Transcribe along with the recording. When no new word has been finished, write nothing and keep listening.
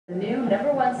The new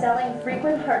 #1 selling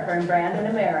frequent heartburn brand in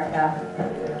America.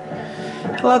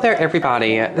 Hello there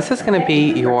everybody, this is going to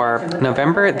be your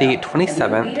November the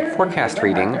 27th forecast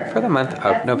reading for the month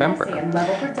of November.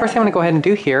 First thing I'm going to go ahead and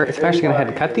do here is I'm actually going to go ahead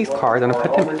and cut these cards. I'm going to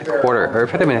put them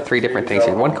put them into three different things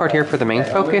here. One card here for the main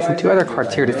focus and two other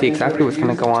cards here to see exactly what's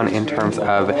going to go on in terms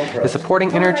of the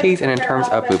supporting energies and in terms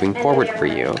of moving forward for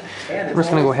you. We're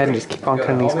just going to go ahead and just keep on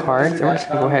cutting these cards and we're just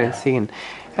going to go ahead and see. And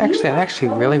actually, I'm actually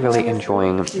really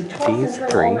enjoying these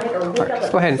three. Let's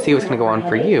go ahead and see what's going to go on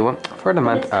for you for the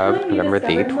month of November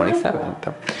the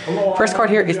 27th. First card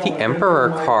here is the Emperor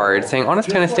card, saying Honest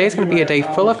Tennis, today is going to be a day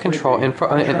full of control and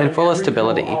full of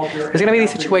stability. There's going to be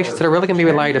these situations that are really going to be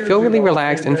allowed you to feel really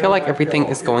relaxed and feel like everything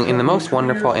is going in the most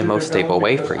wonderful and most stable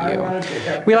way for you.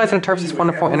 Realize in terms of this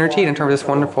wonderful energy, in terms of this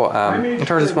wonderful,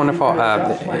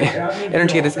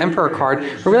 energy of this Emperor card,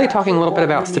 we're really talking a little bit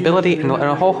about stability and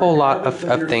a whole lot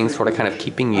of things sort of kind of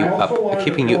keeping you up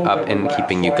and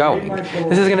keeping you going.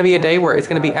 This is going to be a day where it's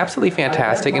going to be absolutely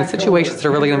fantastic and situations that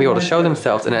are really going to be able to show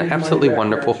themselves in an absolutely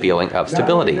wonderful feeling of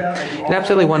stability. An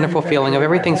absolutely wonderful feeling of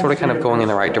everything sort of kind of going in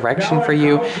the right direction for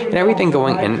you and everything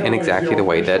going in exactly the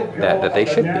way that they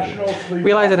should be.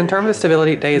 Realize that in terms of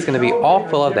stability, today is going to be all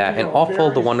full of that and all full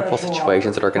of the wonderful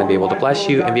situations that are going to be able to bless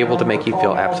you and be able to make you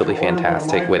feel absolutely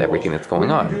fantastic with everything that's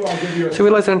going on. So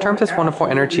realize that in terms of this wonderful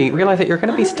energy, realize that you're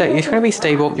going to be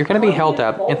stable, you're going to be held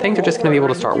up, and things are just going to be able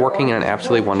to start working in an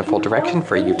absolutely wonderful direction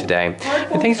for you today.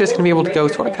 And things are just going to be able to go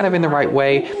sort of kind of in the right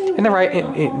way, in the right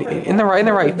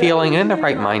feeling, and in the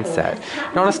right mindset.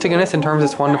 And honest to goodness, in terms of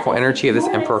this wonderful energy of this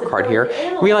Emperor card here,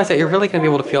 realize that you're really going to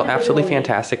be able to feel absolutely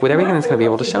fantastic with everything that's going to be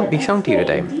able to be shown to you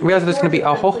today. Realize that there's going to be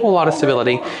a whole lot of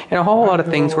stability and a whole lot of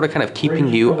things sort of kind of keeping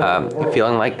you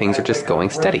feeling like things are just going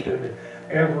steady.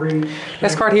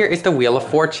 This card here is the Wheel of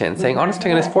Fortune, saying honest to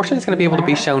goodness, fortune is going to be able to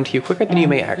be shown to you quicker than you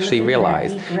may actually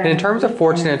realize. And in terms of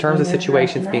fortune, in terms of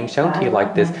situations being shown to you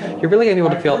like this, you're really going to be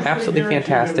able to feel absolutely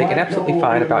fantastic and absolutely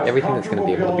fine about everything that's going to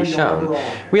be able to be shown.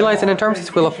 Realize that in terms of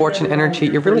this Wheel of Fortune energy,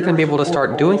 you're really going to be able to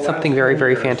start doing something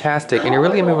very fantastic, and you're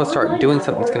really going to be able to start doing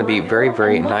something that's going to be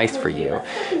very nice for you.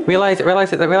 Realize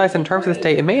in terms of this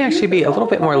day, it may actually be a little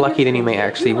bit more lucky than you may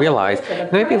actually realize. There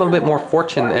may be a little bit more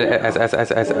fortune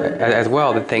as well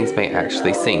than things may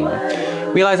actually seem.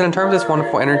 Realize that in terms of this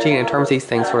wonderful energy and in terms of these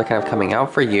things sort of kind of coming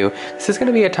out for you, this is going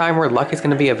to be a time where luck is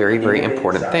going to be a very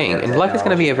important thing. And luck is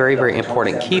going to be a very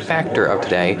important key factor of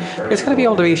today. It's going to be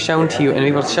able to be shown to you and be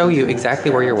able to show you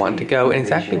exactly where you're wanting to go and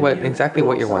exactly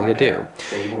what you're wanting to do.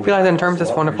 Realize that in terms of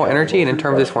this wonderful energy and in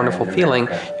terms of this wonderful feeling,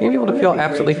 you're going to be able to feel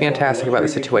absolutely fantastic about the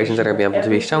situations that are going to be able to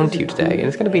be shown to you today. And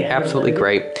it's going to be absolutely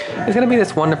great. It's going to be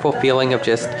this wonderful feeling of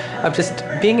just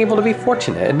being able to be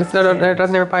fortunate. And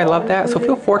doesn't everybody love that? So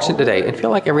feel fortunate today and feel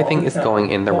like everything is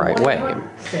going in the right way.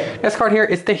 This card here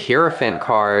is the Hierophant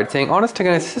card, saying honest to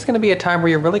goodness, this is going to be a time where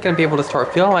you're really going to be able to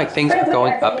start feeling like things are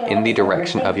going up in the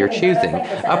direction of your choosing,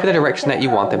 up in the direction that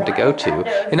you want them to go to,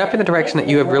 and up in the direction that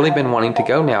you have really been wanting to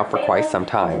go now for quite some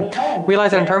time. Realize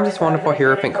that in terms of this wonderful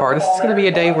Hierophant card, this is going to be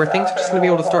a day where things are just going to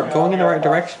be able to start going in the right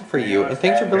direction for you, and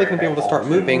things are really going to be able to start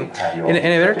moving in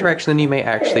a better direction than you may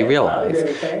actually realize.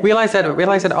 Realize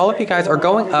that all of you guys are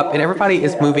going up and everybody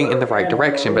is moving in the right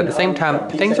direction, but at the same time,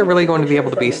 things are really going to be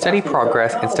able to be steady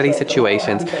progress and steady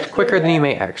situations quicker than you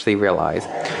may actually realize.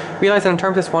 Realize that in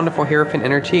terms of this wonderful Hierophant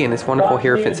energy and this wonderful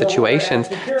Hierophant situations,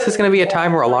 this is going to be a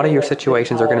time where a lot of your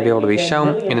situations are going to be able to be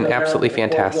shown in an absolutely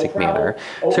fantastic manner.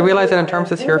 So realize that in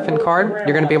terms of this Hierophant card,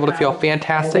 you're going to be able to feel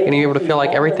fantastic and you're able to feel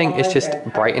like everything is just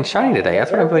bright and shiny today. That's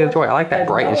what I really enjoy. I like that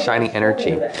bright and shiny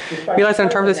energy. Realize that in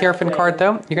terms of this Hierophant card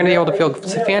though, you're going to be able to feel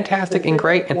fantastic and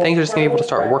great, and things are just going to be able to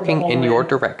start working in your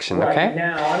direction, okay?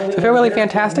 So feel really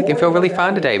fantastic and feel really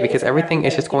fun today because everything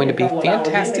is just going to be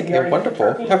fantastic and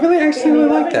wonderful. I actually really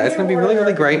like that. It's going to be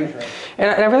really great. And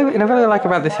I really like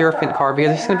about this Hierophant card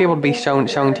because it's going to be able to be shown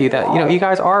to you that, you know, you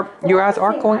guys are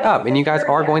going up and you guys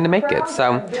are going to make it.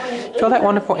 So feel that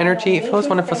wonderful energy, feel those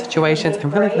wonderful situations,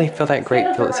 and really feel that great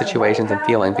situations and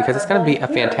feeling because it's going to be a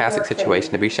fantastic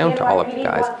situation to be shown to all of you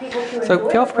guys. So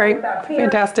feel great, feel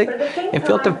fantastic, and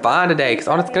feel divine today because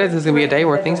honest goodness, this is going to be a day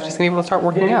where things are just going to be able to start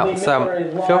working out. So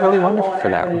feel really wonderful for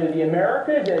that.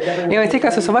 Anyway, thank you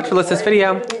guys so much for listening to this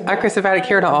video. I'm Kristen Vatic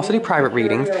here, and I also do private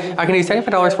readings. I can do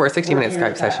 $75 for a 60-minute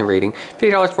Skype session reading,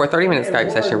 $50 for a 30-minute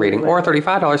Skype session reading, or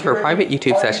 $35 for a private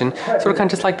YouTube session, sort of kind of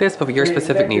just like this, but for your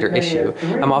specific need or issue.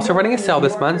 I'm also running a sale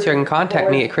this month, so you can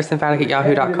contact me at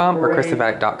kristenvatic@yahoo.com or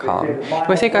kristenvatic.com.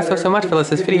 Anyway, thank you guys so much for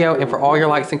listening to this video and for all your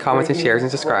likes and comments and shares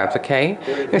and subscribes, okay?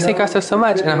 Anyway, thank you guys so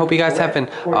much, and I hope you guys have an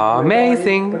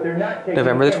amazing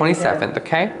November the 27th,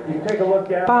 okay?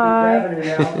 Bye!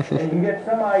 And you get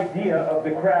some idea of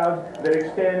the crowds that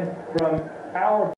extend from our